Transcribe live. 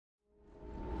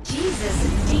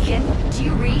Jesus. Deacon, do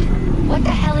you read? What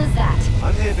the hell is that?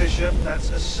 I'm here, Bishop.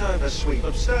 That's a server sweep.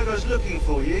 Abstergo's looking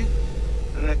for you.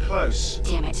 And they're close.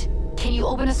 Damn it. Can you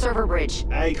open a server bridge?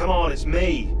 Hey, come on, it's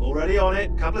me. Already on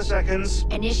it. Couple of seconds.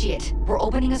 Initiate. We're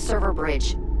opening a server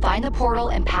bridge. Find the portal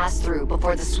and pass through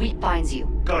before the sweep finds you.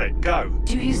 Got it. Go.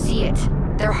 Do you see it?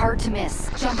 They're hard to miss.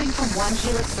 Jumping from one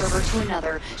Helix server to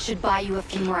another should buy you a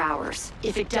few more hours.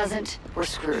 If it doesn't, we're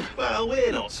screwed. Well,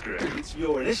 we're not screwed. It's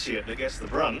your initiate that gets the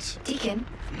brunt. Deacon,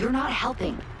 you're not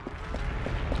helping.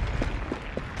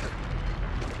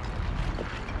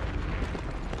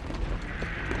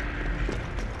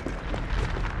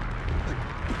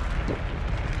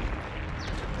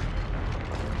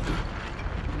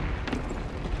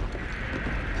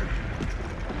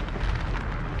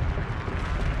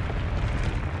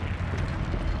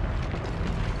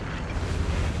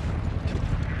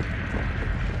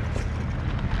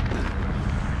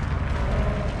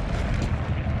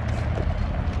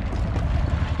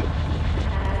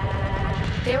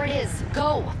 There it is.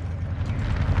 Go!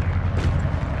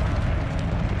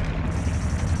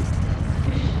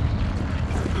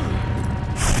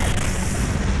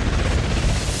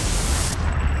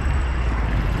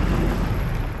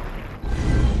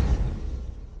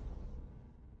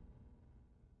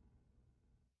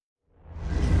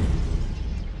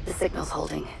 The signal's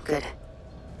holding. Good.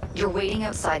 You're waiting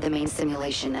outside the main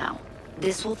simulation now.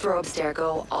 This will throw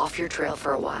Abstergo off your trail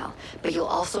for a while, but you'll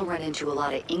also run into a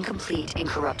lot of incomplete and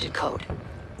corrupted code.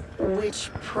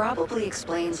 Which probably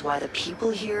explains why the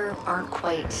people here aren't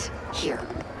quite here.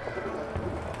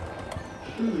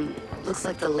 Looks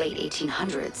like the late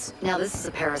 1800s. Now this is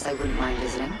a Paris I wouldn't mind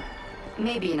visiting.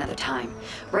 Maybe another time.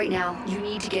 Right now, you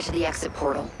need to get to the exit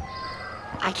portal.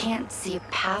 I can't see a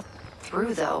path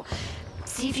through though.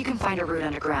 See if you can find a route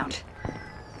underground.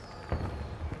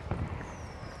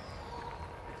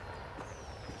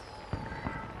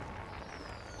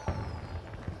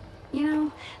 You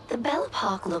know, the Belle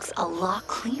Epoque looks a lot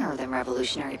cleaner than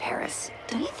revolutionary Paris,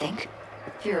 don't you think?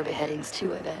 Fewer beheadings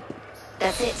too, I bet.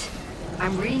 That's it.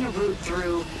 I'm reading a route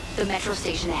through the metro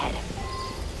station ahead.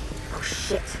 Oh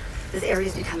shit, this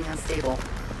area's becoming unstable.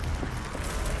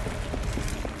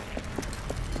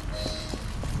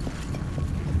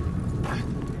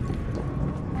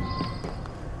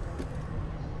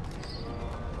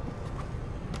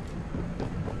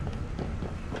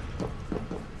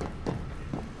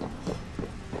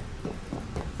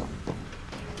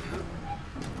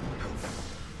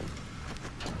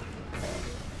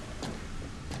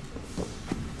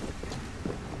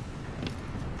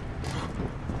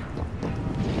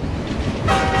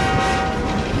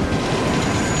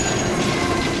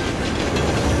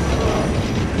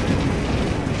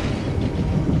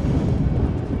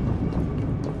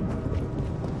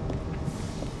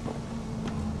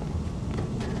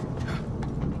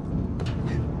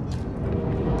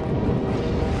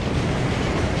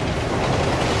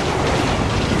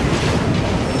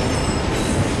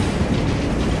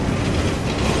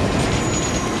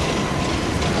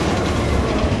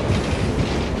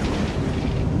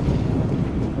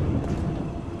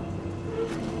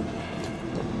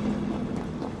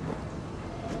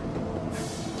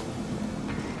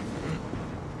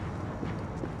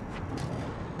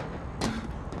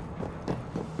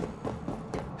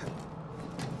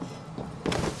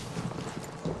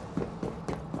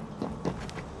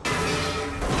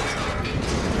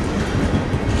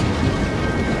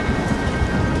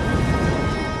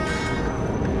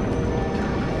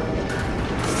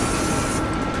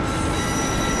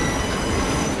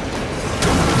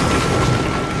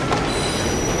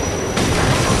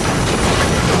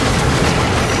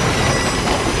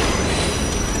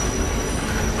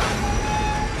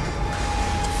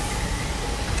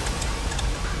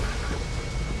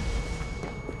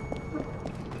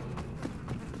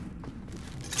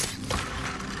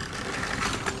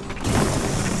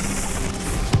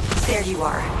 There you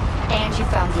are. And you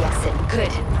found the exit.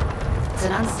 Good. It's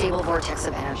an unstable vortex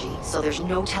of energy, so there's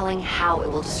no telling how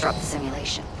it will disrupt the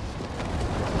simulation.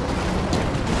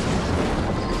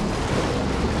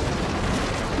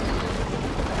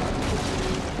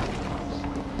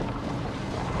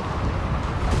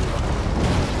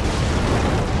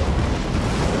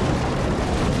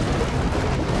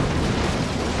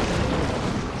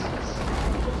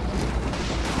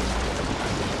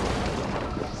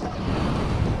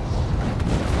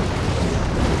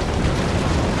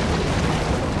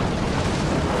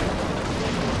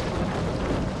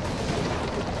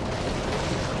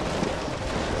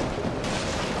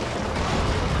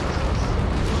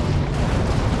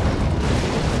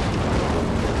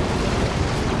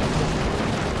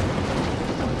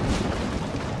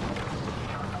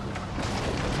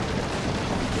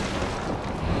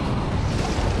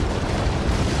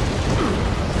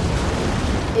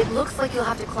 like you'll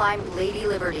have to climb Lady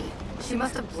Liberty. She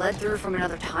must have bled through from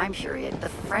another time period. The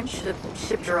French should have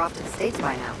shipped her off to the States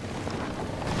by now.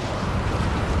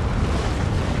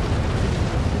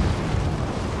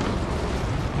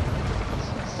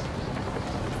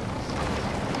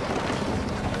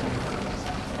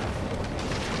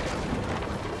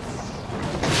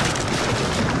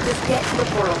 Just get to the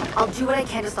portal. I'll do what I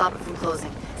can to stop it from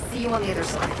closing. See you on the other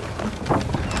side.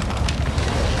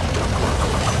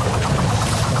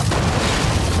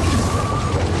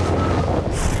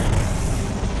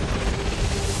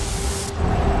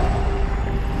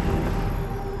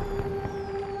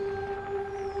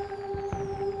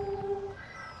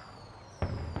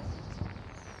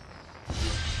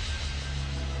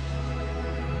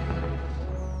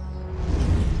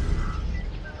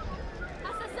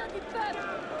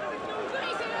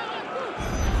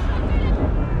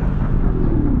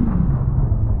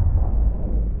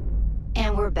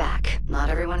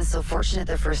 So fortunate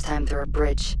their first time through a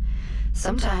bridge.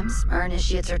 Sometimes our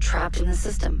initiates are trapped in the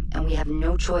system, and we have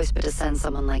no choice but to send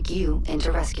someone like you in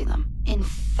to rescue them. In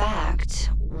fact,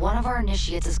 one of our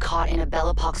initiates is caught in a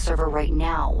Bellapox server right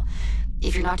now.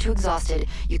 If you're not too exhausted,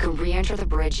 you can re-enter the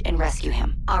bridge and rescue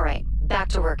him. All right, back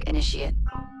to work, initiate.